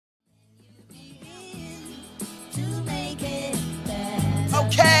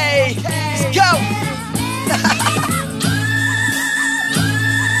Hey, let's go.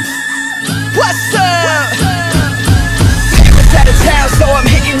 What's up? Out of town, so I'm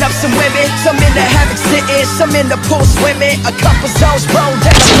hitting up some women. Some in the havoc sitting, some in the pool swimming. A couple zones rolled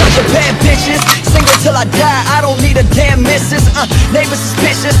and a bunch of bad bitches. Single till I die, I don't need a damn missus. Neighbors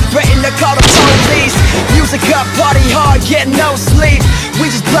suspicious, threaten to call the police. Music up, party hard, get no sleep.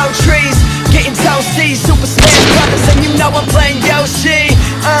 We just blow trees, getting toasty. Super Smash Brothers, and you know I'm playing Yoshi.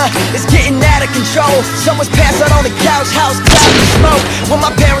 It's getting out of control. Someone's passed out on the couch, house cloud and smoke. When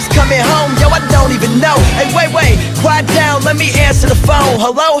my parents coming home, yo, I don't even know. Hey, wait, quiet down, let me answer the phone.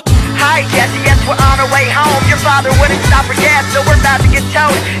 Hello? Hi, Jesse, yes, we're on our way home. Your father wouldn't stop for gas, so we're about to get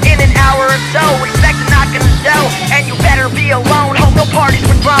towed in an hour or so. Expect a knock on the door, and you better be alone. Hope no parties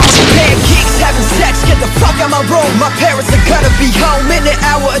were thrown. Pancakes, having sex, get the fuck out my room. My parents are gonna be home in an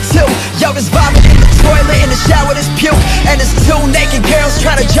hour or two. Yo, there's vomit in the toilet, in the shower, there's puke. And there's two naked girls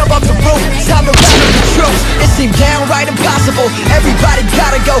trying to jump off the roof. Time to round up the troops, it seemed downright impossible. Everybody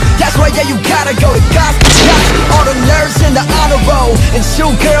gotta go, that's why, yeah, you gotta go. The gospel shots, all the nerds in the honor roll. And two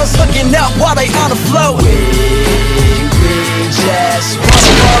girls hooking up while they on the float. We just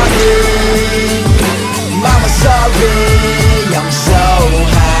wanna party. Mama, sorry, I'm so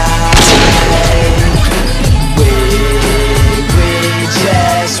high. We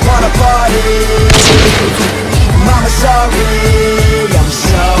just wanna party. Mama, sorry, I'm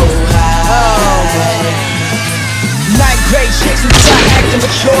so high. Ninth grade chicks who try acting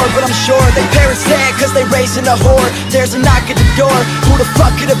mature, but I'm sure they parents sad cause they raising a whore. There's a knock at the door, who the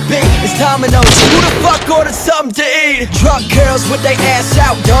fuck could it be? It's Domino's, who the fuck ordered something to eat? Drunk girls with their ass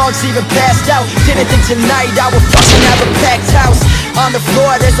out, dogs even passed out. Didn't think tonight I would fucking have a packed house. On the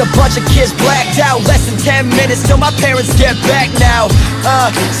floor there's a bunch of kids blacked out. Less than 10 minutes till my parents get back now.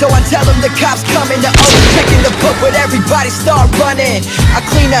 So I tell them the cops coming, the overtaking the book, but everybody start running. I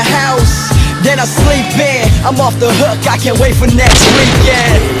clean the house, then I sleep in. I'm off the hook, I can't wait for next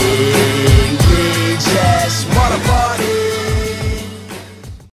weekend.